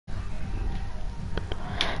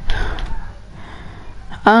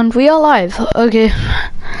And we are live. Okay.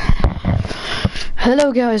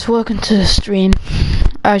 Hello guys, welcome to the stream.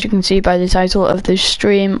 As you can see by the title of the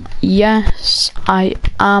stream, yes, I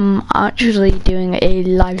am actually doing a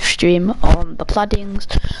live stream on the Pladdings,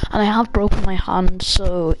 and I have broken my hand,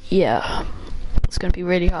 so yeah, it's gonna be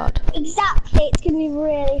really hard. Exactly, it's gonna be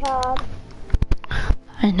really hard.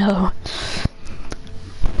 I know.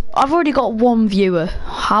 I've already got one viewer.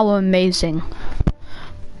 How amazing.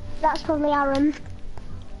 That's probably Aaron.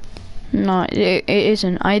 No, it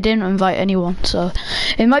isn't. I didn't invite anyone, so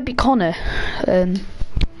it might be Connor. I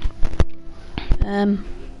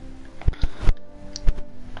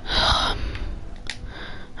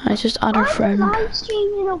just add a friend. I haven't live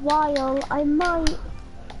streamed in a while. I might.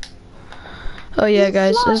 Oh yeah,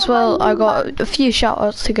 guys. As well, I got a few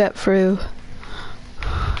shout-outs to get through.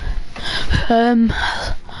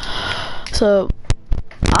 So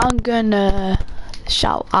I'm gonna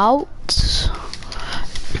shout out.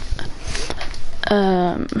 Who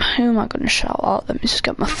am I gonna shout out? Let me just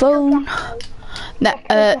get my phone.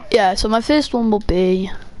 Yeah, so my first one will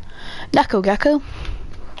be Neko Gecko.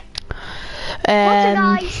 What's up,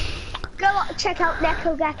 guys? Go check out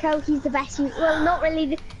Neko Gecko. He's the best. Well, not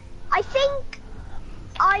really. I think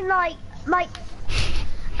I'm like.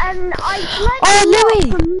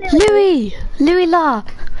 Louis La,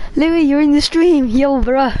 Louis, you're in the stream. Yo,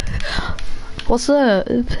 bruh. What's up?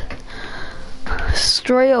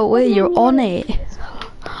 Straight away, you're on it.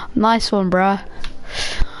 Nice one, bruh.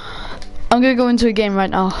 I'm gonna go into a game right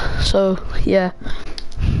now, so yeah.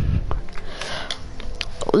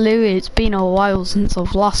 Louis, it's been a while since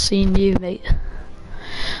I've last seen you, mate.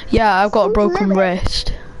 Yeah, I've got a broken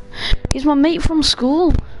wrist. He's my mate from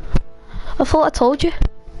school. I thought I told you.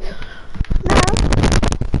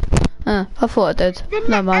 No. I thought I did.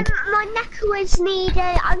 Never mind. My Neckers need.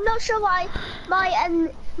 I'm not sure why my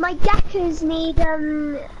geckos need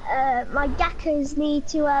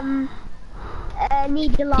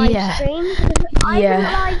need the live stream. I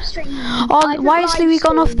haven't live streamed. Oh, why is Louis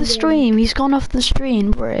gone off the stream? He's gone off the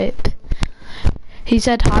stream, rip. He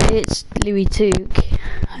said hi, it's Louis Took,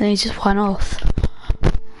 and he just went off.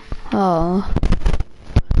 Oh,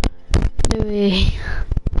 Louis.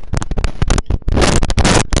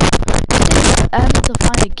 To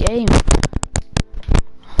find a game.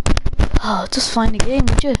 Oh, just find a game,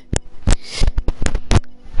 would you?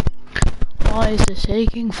 Why is this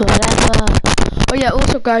taking forever? Oh yeah,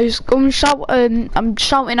 also guys, go and shout. I'm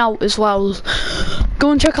shouting out as well.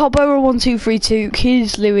 Go and check out Borough1232.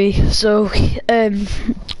 He's Louis. So,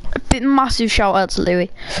 big massive shout out to Louis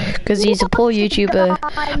because he's a poor YouTuber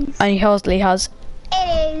and he hardly has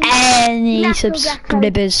any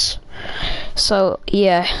subscribers. So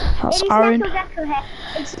yeah, that's Aaron.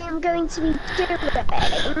 I'm going to be doing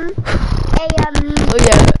Oh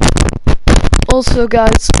yeah. Also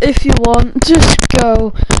guys, if you want, just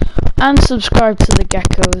go and subscribe to the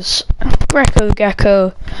Geckos. Greco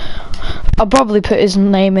Gecko. I'll probably put his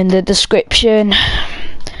name in the description.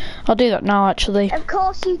 I'll do that now actually. Of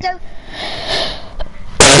course you don't.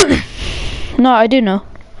 No, I do know.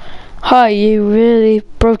 Hi, you really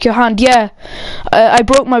broke your hand? Yeah, I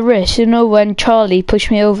broke my wrist, you know, when Charlie pushed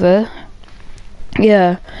me over.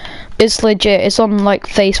 Yeah, it's legit. It's on like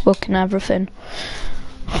Facebook and everything.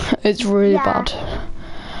 It's really bad.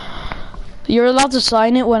 You're allowed to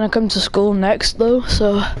sign it when I come to school next though,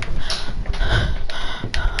 so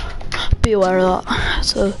be aware of that.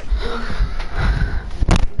 So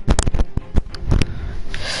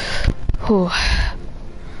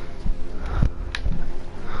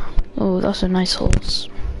oh, that's a nice horse.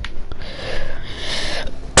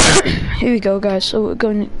 Here we go, guys. So we're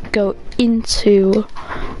going to go into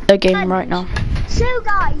a game right now. So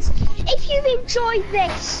guys, if you've enjoyed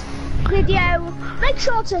this video, make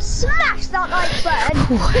sure to smash that like button.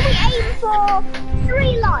 We aim for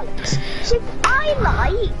 3 likes. So if I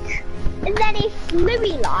like, and then if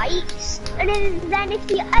Louis likes, and then if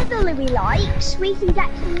the other Louis likes, we can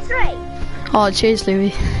get to 3. Oh, cheers,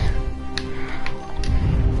 Louis.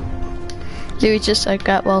 Louis just said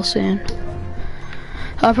get well soon.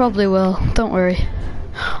 I probably will, don't worry.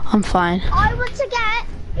 I'm fine. I want to get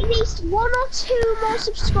at least 1 or 2 more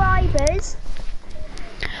subscribers.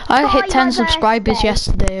 I hit 10 subscribers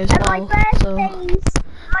yesterday as well.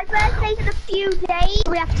 My birthday's in a few days.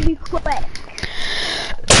 We have to be quick.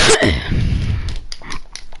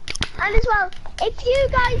 And as well, if you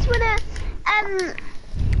guys wanna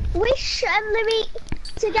wish Louis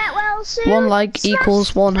to get well soon, 1 like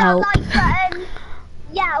equals 1 hope. Like button.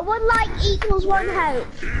 Yeah, 1 like equals 1 hope.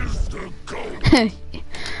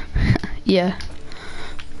 Yeah.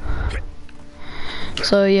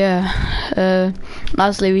 So yeah,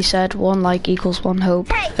 As Louis said, 1 like equals 1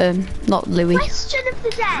 hope. Hey. Not Louis. Question of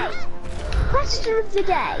the day. Question of the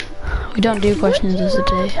day. We don't do questions of the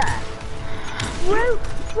day.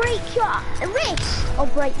 Break your wrist or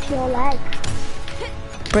break your leg?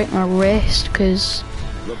 Break my wrist, because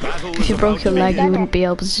if you broke your leg, you wouldn't be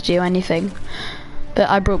able to do anything. But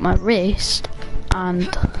I broke my wrist, and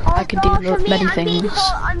I could do many things.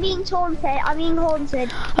 I'm being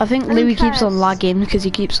haunted. I think Louis keeps on lagging because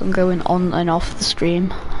he keeps on going on and off the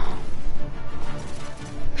stream.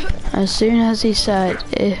 As soon as he said,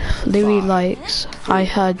 if Louis likes, I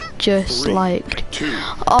had just liked.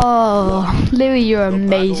 Oh, Louis, you're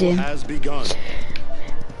amazing.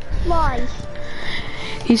 Why?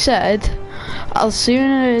 He said, as soon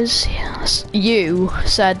as you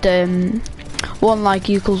said 1 like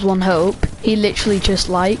equals 1 hope, he literally just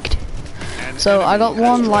liked. So I got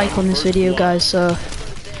 1 like on this video, guys, so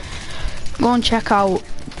go and check out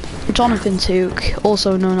Jonathan Took,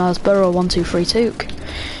 also known as Burrow123 Took.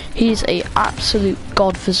 He's a absolute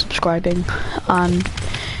god for subscribing, and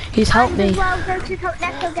he's helped me. Well, go check out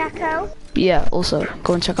Neko Gecko. Yeah, also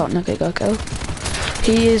go and check out Neko Gecko.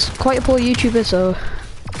 He is quite a poor YouTuber, so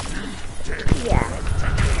yeah.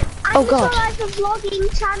 Oh god. I also have a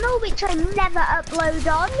vlogging channel which I never upload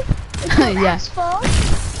on. It's Yeah. S4.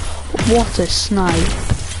 What a snipe.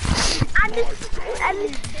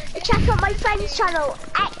 And check out my friend's channel,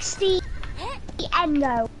 XD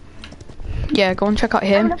Endo. Yeah, go and check out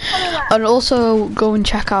him. And also go and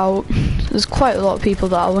check out, there's quite a lot of people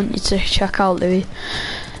that I want you to check out, Louis.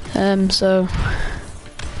 So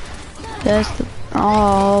there's the,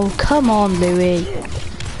 oh come on, Louis.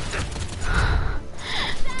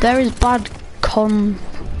 There is bad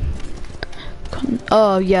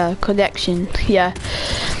oh yeah, connection, yeah.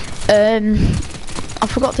 I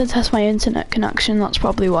forgot to test my internet connection, that's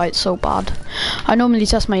probably why it's so bad. I normally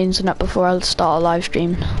test my internet before I start a live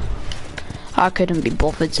stream. I couldn't be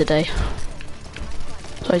bothered today,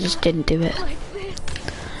 so I just didn't do it.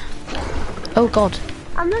 Oh god.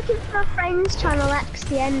 I'm looking for a friend's channel,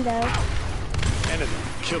 XD Endo. Enemy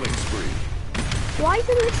killing spree. Why is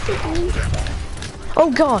it listed me?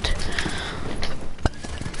 Oh god.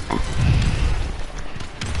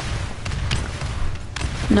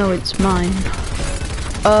 No, it's mine.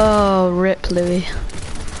 Oh, rip, Louis.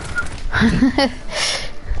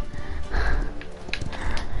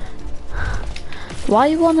 Why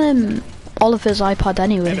you on Oliver's iPad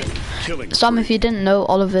anyway? Sam, if you didn't know,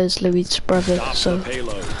 Oliver's Louis' brother, so...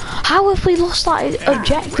 How have we lost that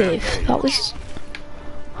objective? That was...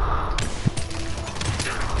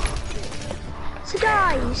 So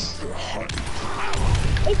guys,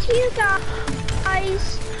 if you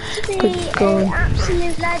guys see an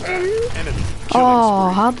absolute legend... Oh,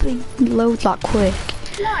 how'd they load that quick?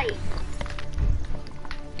 Like,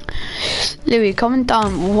 Louis, comment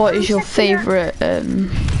down what is your favourite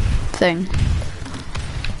thing?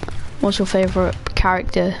 What's your favourite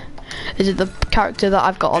character? Is it the character that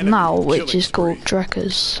I've got on now, which is called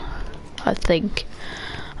Drekkers? I think.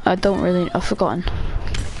 I don't really, I've forgotten.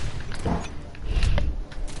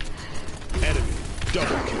 Enemy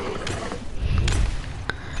double kill.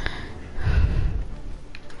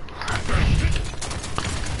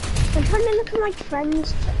 I'm trying to look for my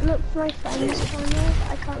friends channel, but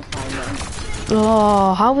I can't find them.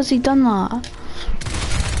 Oh, how has he done that?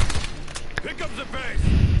 Pick up the pace.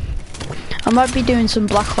 I might be doing some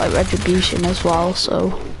Blacklight Retribution as well,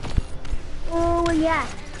 so... Oh yeah,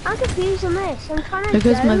 I'm confused on this. I'm trying to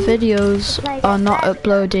because my videos are not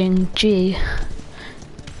uploading G.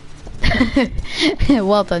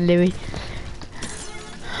 Well done, Louis.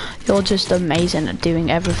 You're just amazing at doing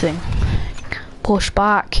everything. Push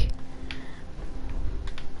back.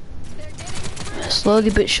 Slowly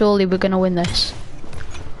but surely we're gonna win this.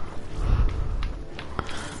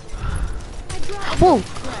 Whoa!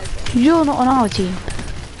 You're not on our team.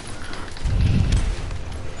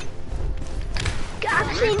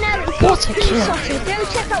 Actually no, What a kill. P-Sotter. Go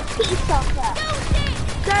check out P-Sotter.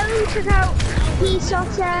 Go check out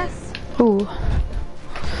P-Sotter. Ooh.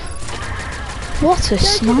 What a Go check out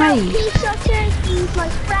snipe. P-Sotter, he's my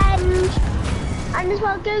friend. And as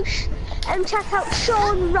well, go and check out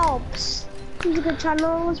Sean Robs. He's a good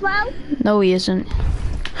channel as well. No, he isn't.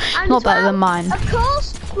 And Not as better well, than mine. Of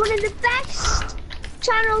course, one of the best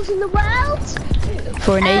channels in the world.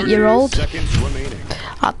 For an 8-year-old Seconds remaining.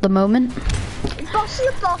 at the moment. Boss of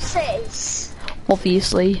the Bosses.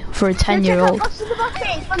 Obviously, for a Go check out 10-year-old. Boss of the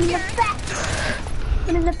Bosses. One of the best.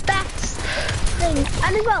 One of the best things.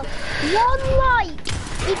 And as well, 1 like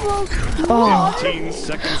equals 15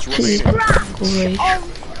 seconds Please. remaining. scratch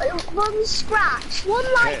of 1 scratch.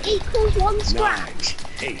 1 like equals 1 scratch.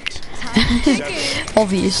 8,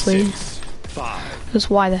 Obviously. 6, 5, Because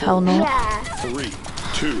why the hell not? Yeah. 3,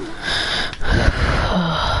 2.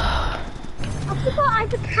 I forgot I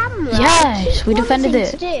have a camera. Yes, we One defended thing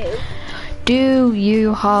it. to do. Do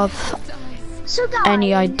you have So guys,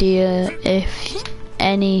 any idea if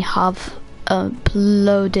any have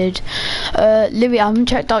uploaded? Louis, I haven't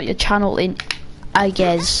checked out your channel in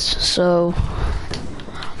ages, so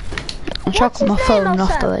I'll check What's on my his name phone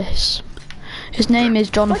also? after this. His name is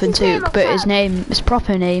Jonathan What's his name Took, but his also? name, his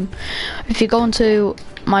proper name, if you go into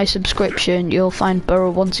my subscription, you'll find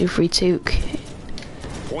Burrow123 Took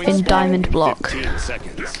in Diamond Block. 15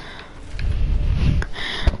 seconds.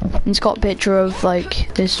 He's got a picture of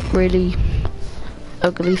like this really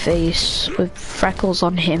ugly face with freckles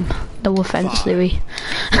on him. No offense, Louis.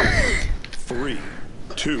 3,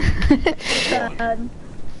 2, 1.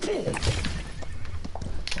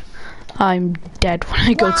 I'm dead when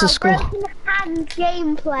I go to school. Broken hand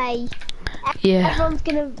gameplay. Yeah. Everyone's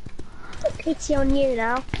gonna put pity on you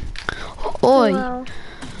now. Oi, Well,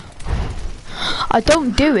 I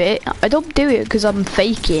don't do it. I don't do it because I'm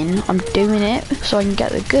faking. I'm doing it so I can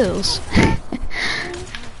get the girls.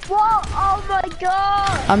 what? Oh my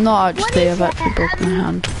god! I'm not What actually. is I've actually it? broken my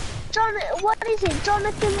hand. What is it?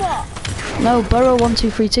 Jonathan what? No,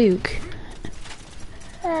 Burrow123 Took.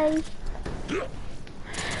 Hey.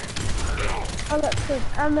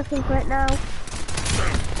 I'm looking for it now.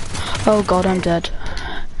 Oh god, I'm dead.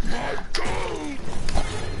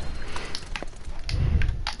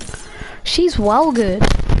 She's well good.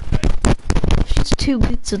 She's too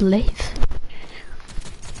good to live.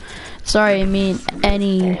 Sorry, I mean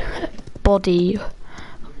anybody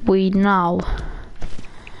we now.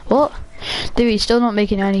 What? Louis, still not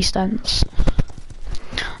making any sense.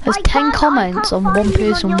 There's 10 comments on one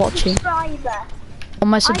person watching on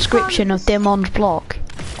my subscription of Diamond Block.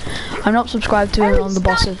 I'm not subscribed to him on the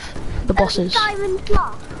boss of the bosses. Diamond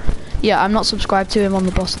Block. Yeah, I'm not subscribed to him on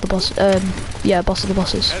the boss of the boss. Yeah, boss of the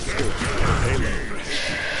bosses.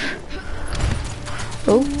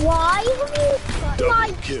 Oh, Why have you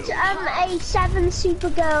liked a 7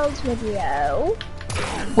 Supergirls video?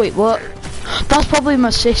 wait, what? That's probably my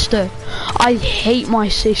sister. I hate my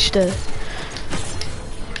sister.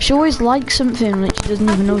 She always likes something that she doesn't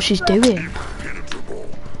even know she's doing.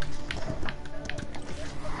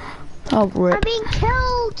 Oh, I'm rip. being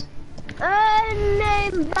killed. I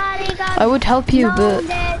would help you, but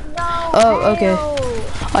oh, okay.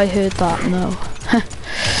 I heard that. No,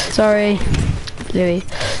 sorry, Louis.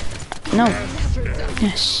 No.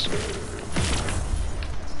 Yes.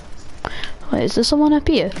 Wait, is there someone up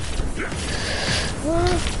here?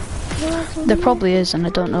 There probably is, and I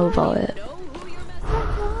don't know about it.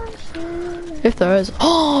 If there is,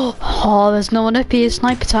 oh, there's no one up here.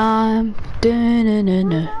 Sniper time.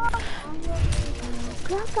 Dun-dun-dun-dun.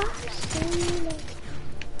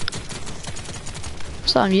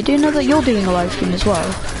 Sam, you do know that you're doing a live stream as well?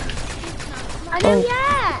 I know, Oh.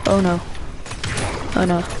 yeah. Oh no. Oh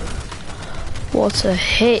no. What a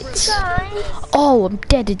hit. Guys, Oh, I'm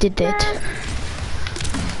dead.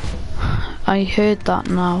 I heard that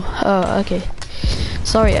now. Oh, okay.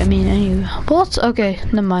 Sorry, I mean anyway. What? Okay,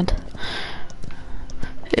 never mind.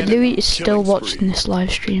 Louis is still watching this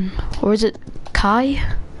live stream. Or is it Kai?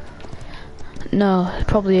 No, it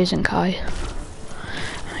probably isn't Kai.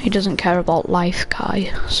 He doesn't care about life,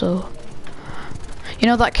 Kai, so... You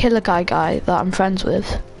know that killer guy that I'm friends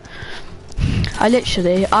with? I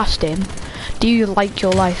literally asked him, do you like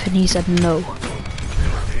your life? And he said no.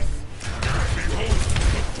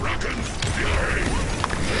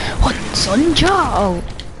 What, Sunja? Oh,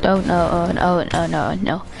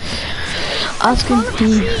 no. Ask him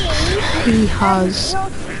he has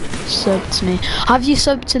subbed to me. Have you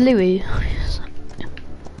subbed to Louis?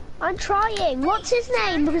 I'm trying. What's his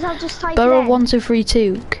name? Because I'll just type it in.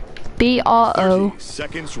 Burrow1232. BRO. 30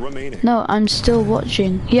 seconds remaining. No, I'm still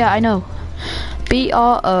watching. Yeah, I know.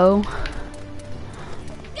 BRO.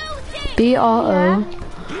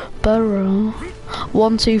 Burrow.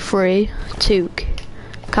 123 Took.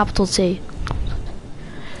 Capital T.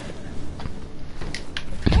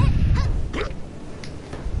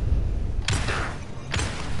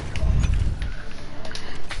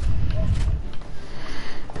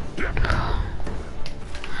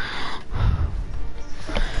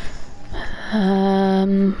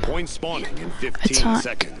 Point spawning in 15 Attack.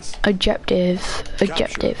 seconds. Objective. Capture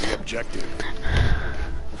the objective.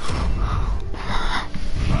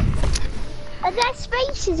 Are there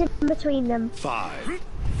spaces in between them? 5,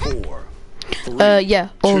 4, 3, Yeah,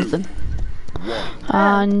 all of 2, them. 1.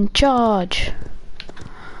 And charge.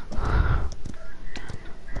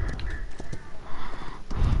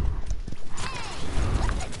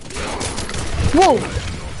 Whoa!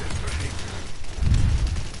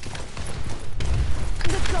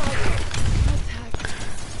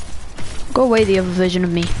 Go away, the other version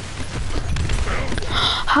of me.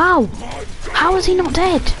 How? How is he not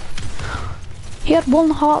dead? He had 1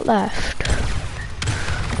 heart left.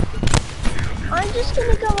 I'm just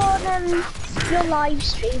gonna go on your live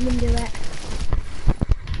stream and do it.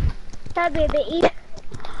 That'd be a bit easier.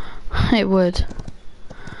 It would.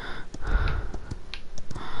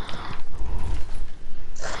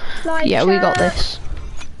 Live Yeah, we got chat. this.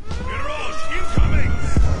 Mirage incoming!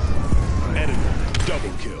 Enemy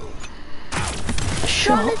double kill.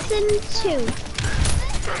 Shot. Jonathan 2.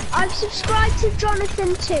 I've subscribed to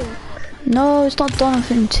Jonathan 2. No, it's not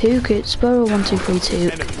Donovan 2, it's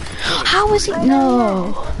Burrow1232. Enemy How is it?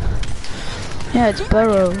 No. Yeah, it's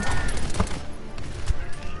Burrow.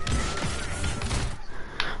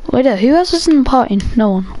 Wait, who else is in the party?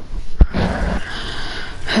 No one.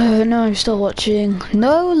 No, I'm still watching.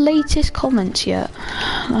 No latest comments yet.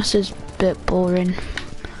 That's just a bit boring.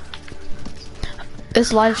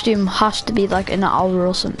 This live stream has to be like an hour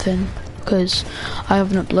or something, because I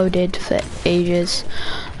haven't uploaded for ages.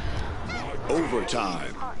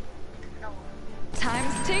 overtime.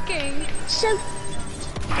 Time's ticking. So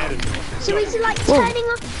Enemy is it like Whoa. turning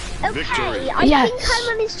off? Okay, Victory. I Yes. think I'm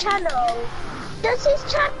on his channel. Does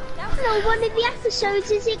his channel, one of the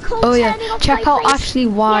episodes, is it called Oh yeah, Turning Off check My out Place? Ashley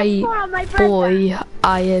Y Yes, or on my brother. Boy.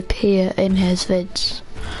 I appear in his vids.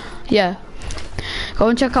 Yeah, go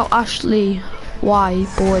and check out Ashley Y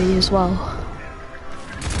Boy as well.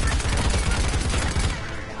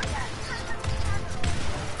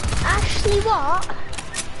 Ashley what?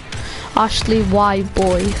 Ashley Y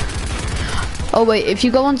Boy. Oh wait, if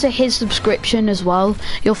you go onto his subscription as well,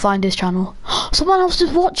 you'll find his channel. Someone else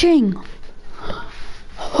is watching.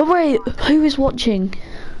 Oh wait, who is watching?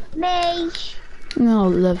 Me. Oh,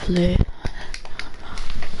 lovely.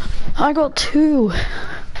 I got 2.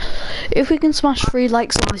 If we can smash 3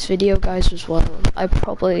 likes on this video, guys, as well, I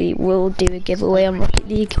probably will do a giveaway on Rocket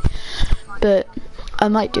League. But I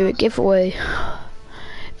might do a giveaway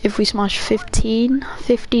if we smash 15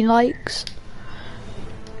 likes.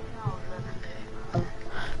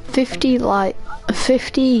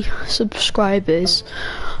 50 subscribers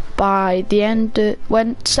by the end of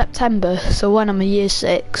September. So when I'm a year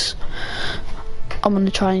 6, I'm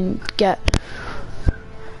gonna try and get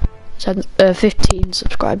 15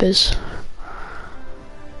 subscribers.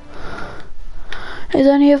 Is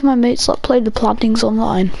any of my mates that play the plantings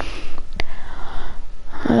online?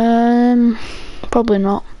 Probably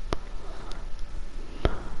not.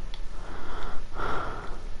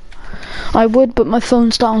 I would, but my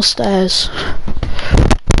phone's downstairs.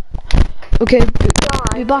 Okay,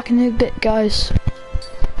 be back in a bit, guys.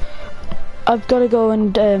 I've got to go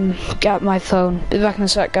and get my phone. Be back in a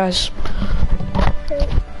sec, guys.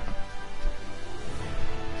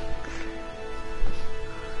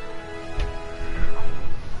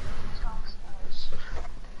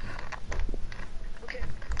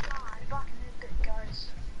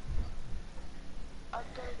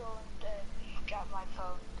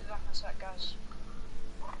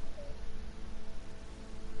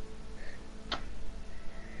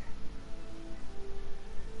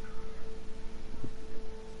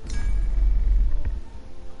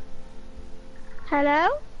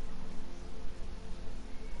 Hello?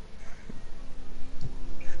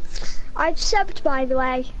 I've subbed, by the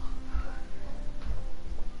way.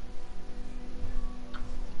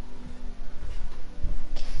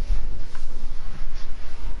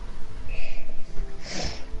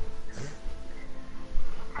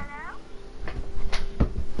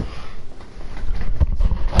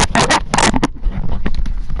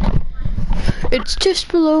 It's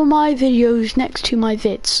just below my videos, next to my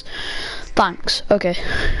vids. Thanks. Okay.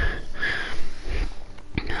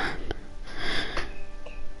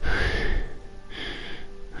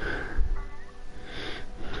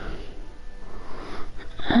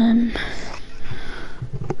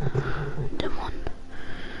 Come on.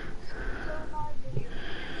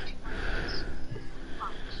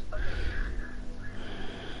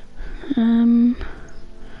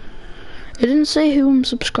 It didn't say who I'm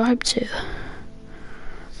subscribed to.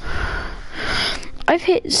 I've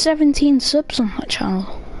hit 17 subs on that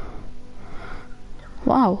channel.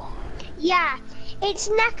 Wow. Yeah, it's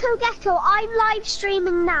Neko Gecko. I'm live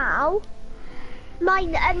streaming now. My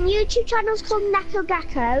YouTube channel's called Neko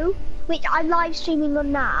Gecko, which I'm live streaming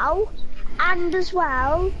on now. And as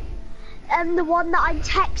well, the one that I'm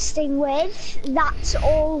texting with, that's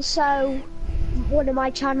also one of my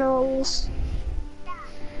channels. Yeah,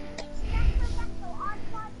 it's Neko Gecko. I'm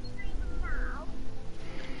live streaming now.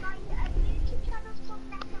 My YouTube channel's called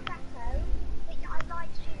Neko Gecko,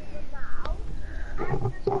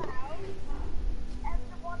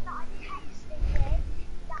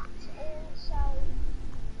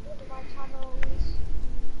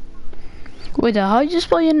 Wait there, how do you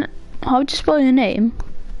spell your name?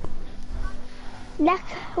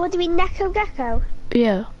 What do you mean, Neko Gecko?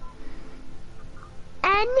 Yeah.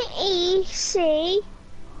 N-E-C.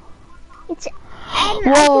 It's N.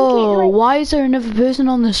 Whoa, why is there another person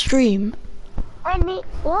on the stream?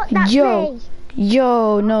 What? That's Yo. me.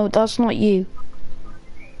 Yo, no, that's not you.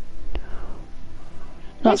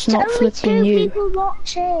 That's There's not only flipping two you. people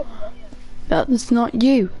watching. That's not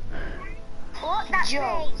you. What? That's me.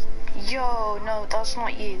 Yo, no, that's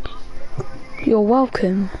not you. You're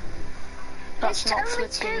welcome. That's not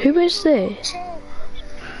flipping. Who is this?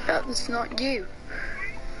 That's not you.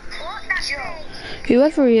 What? That's me.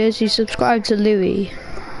 Whoever he is, he subscribed to Louis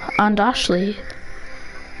and Ashley.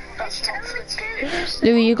 There's only two.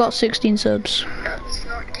 Louis, you got 16 subs. That's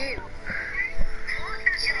not you.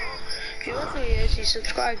 Whoever he is, he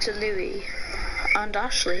subscribed to Louis and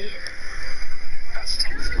Ashley.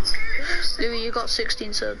 Louis, you got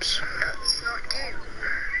 16 subs. That's not you.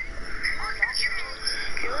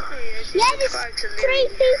 Whoever he is, he Yeah, there's subscribed to 3 Louis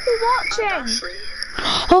people and watching. Ashley.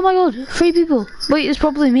 Oh my god, 3 people. Wait, it's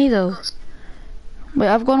probably me though. Wait,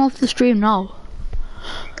 I've gone off the stream now.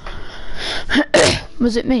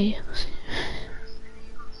 Was it me?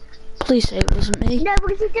 Please say it wasn't me. No,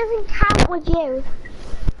 because it doesn't count with you.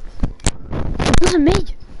 It wasn't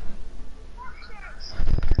me.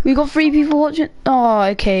 We got 3 people watching. Oh,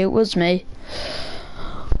 okay, it was me.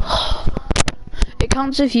 It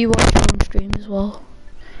counts if you watch it on stream as well.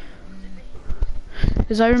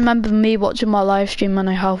 Because I remember me watching my live stream and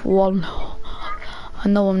I have 1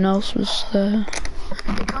 and no one else was there.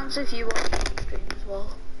 It counts if you watch it on stream as well.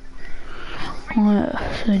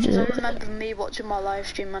 Because I remember me watching my live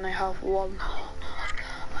stream and I have 1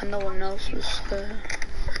 and no one else was there.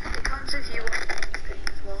 It counts if you watch it on stream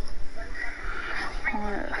as well.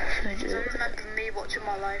 Because I remember me watching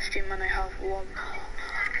my live stream and I have 1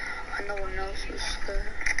 and no one else was there.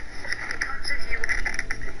 It counts if you watch it on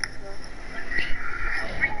stream as well.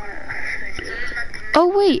 Oh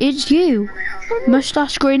wait, it's you,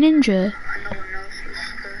 Mustache Grey Ninja.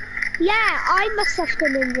 Yeah, I'm Mustache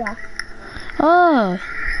Ninja. Oh,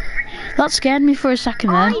 that scared me for a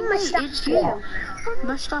second then. I'm Mustache Ninja.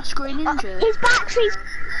 Mustache Grey Ninja. His battery's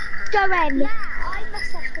going. Yeah, I'm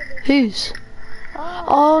Mustache Ninja. Whose?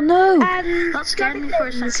 Oh no! That scared me for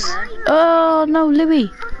a second then. Oh no, Louis.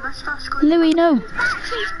 Louis, no.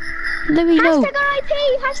 Louis, no. Hashtag RIP!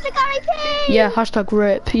 Hashtag RIP! Yeah, hashtag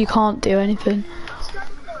RIP. You can't do anything.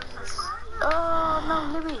 Oh no,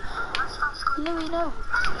 Louis. Louis, no.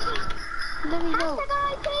 Louis, no. Hashtag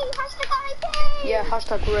RIP! Hashtag RIP! Yeah,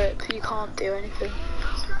 hashtag RIP. You can't do anything.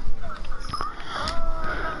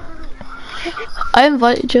 I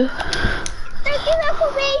invited you. Don't give up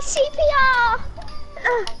for me! CPR!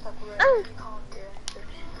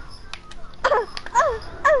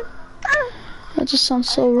 That just sounds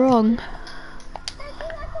so wrong.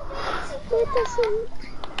 It doesn't.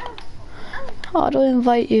 How do I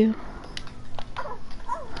invite you?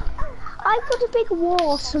 I've got a big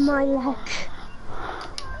wart on my leg.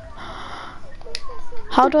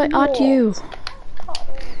 How do I add you?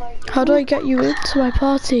 How do I get you into my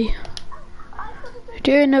party?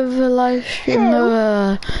 Doing another live stream.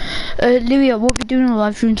 Louis, I won't be doing a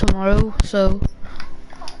live stream tomorrow, so.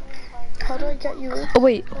 How do I get you in? Oh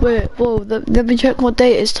wait, whoa, let me check what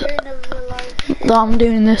date it is that I'm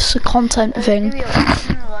doing this content thing.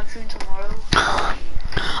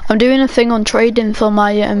 I'm doing a thing on trading for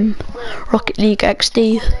my Rocket League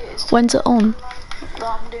XD. When's it on?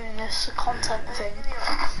 I'm doing this content thing.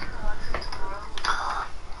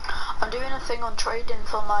 I'm doing a thing on trading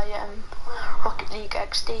for my Rocket League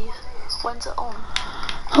XD. When's it on?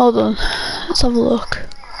 Hold on, let's have a look.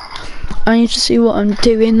 I need to see what I'm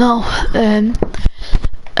doing now.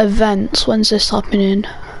 Events, when's this happening?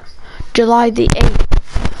 July the 8th.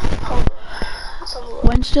 Hold on, let's have a look.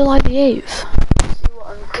 When's July the 8th? Let's see what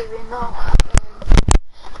I'm doing now.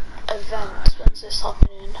 Events, when's this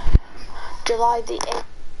happening? July the 8th.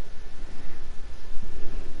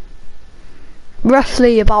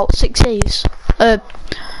 Roughly about 6 days.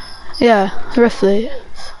 Yeah, roughly.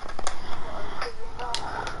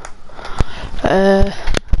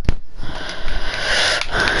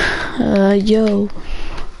 Yo.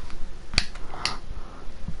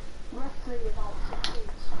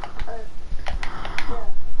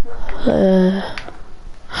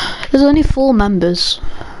 There's only 4 members.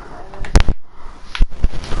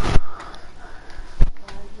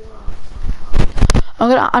 I'm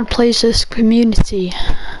gonna add places community.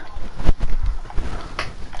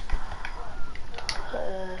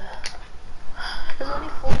 There's only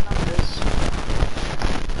 4 members.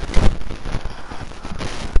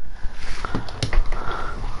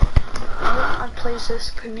 I'm gonna add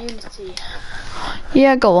Places community.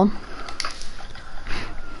 Yeah, go on.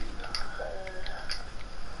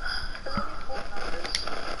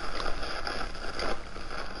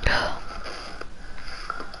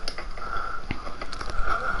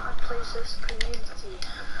 Places community.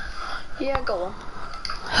 Yeah, go on.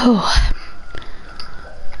 Oh.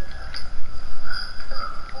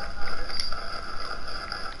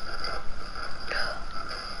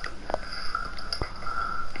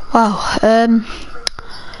 Wow,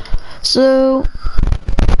 so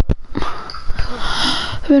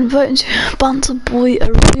I've been invited to Banter Boy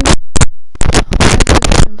Arena. Why have I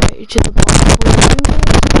been invited to the Banter Boy Arena?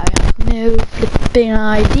 I have no flipping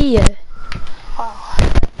idea. Wow.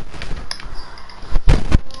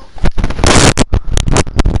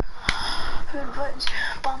 I've been invited to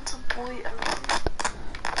Banter Boy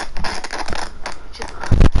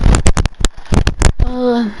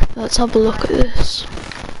Arena. Let's have a look at this.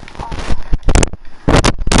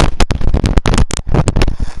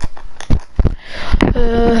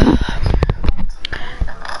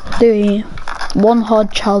 Louis, one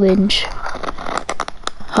hard challenge.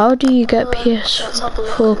 How do you get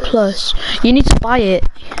PS4 Plus? You need to buy it.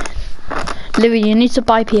 Louis, you need to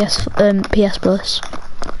buy PS Plus.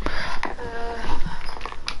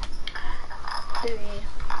 Louis,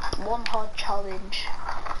 one hard challenge.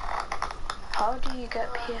 How do you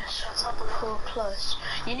get PS4 Plus?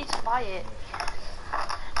 You need to buy it.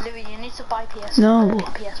 Louis, you need to buy PS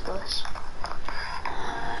Plus.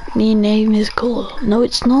 My name is cool. No,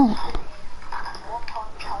 it's not. One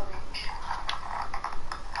hard challenge.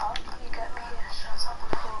 How do you get PS4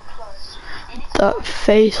 Plus? That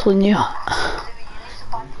face on you.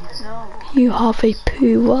 No. You have a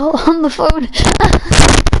poo while on the phone. No,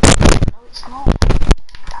 it's not.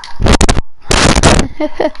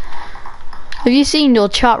 Have you seen your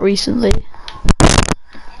chat recently?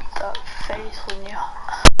 That face on you.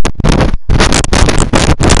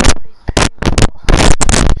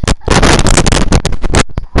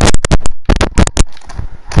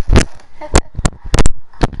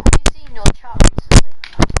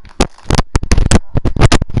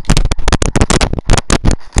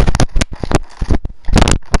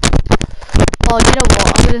 Oh, you know what?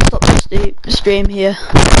 I'm gonna stop the stream here.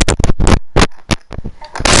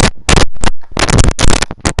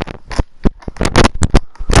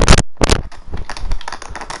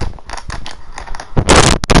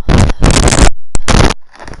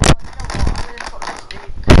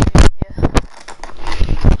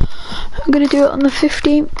 I'm gonna do it on the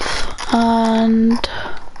 15th, and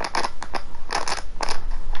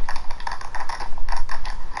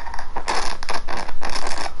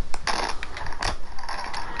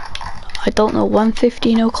I don't know when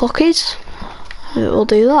 15 o'clock is. We'll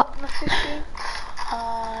do that. On the 15th,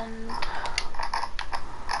 and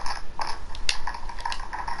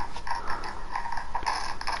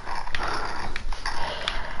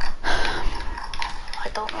I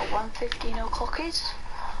don't know when 15 o'clock is.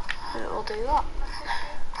 We'll do that.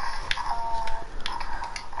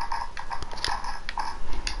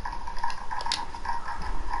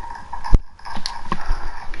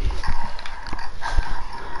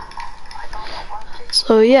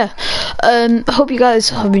 So yeah, I hope you guys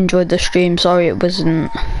have enjoyed the stream. Sorry it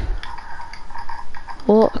wasn't.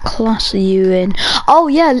 What class are you in? Oh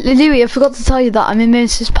yeah, Louis, I forgot to tell you that I'm in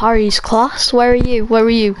Mrs. Parry's class. Where are you? Where are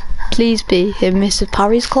you? Please be in Mrs.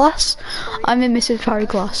 Parry's class. I'm in Mrs. Parry's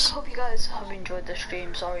class. I hope you guys have enjoyed the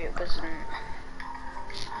stream. Sorry it wasn't.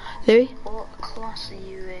 Louis? What class are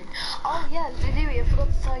you in? Oh yeah, Louis, I forgot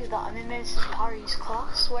to tell you that I'm in Mrs. Parry's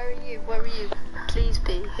class. Where are you? Where are you? Please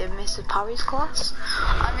be in Mrs. Parry's class.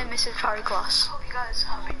 I'm in Mrs. Parry's class. I hope you guys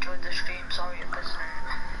have enjoyed the stream. Sorry it wasn't.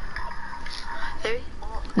 Louis?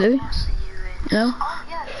 Louis? No? Oh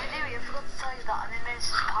yeah, Louis, I forgot to tell you that I'm in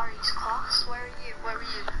Mrs. Parry's class. Where are you? Where are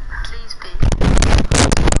you? Please be.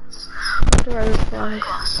 How do I reply?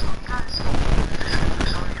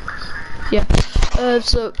 Yeah.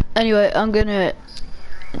 So anyway, I'm gonna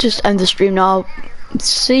just end the stream now.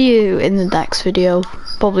 See you in the next video.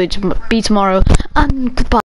 Probably be tomorrow. And goodbye.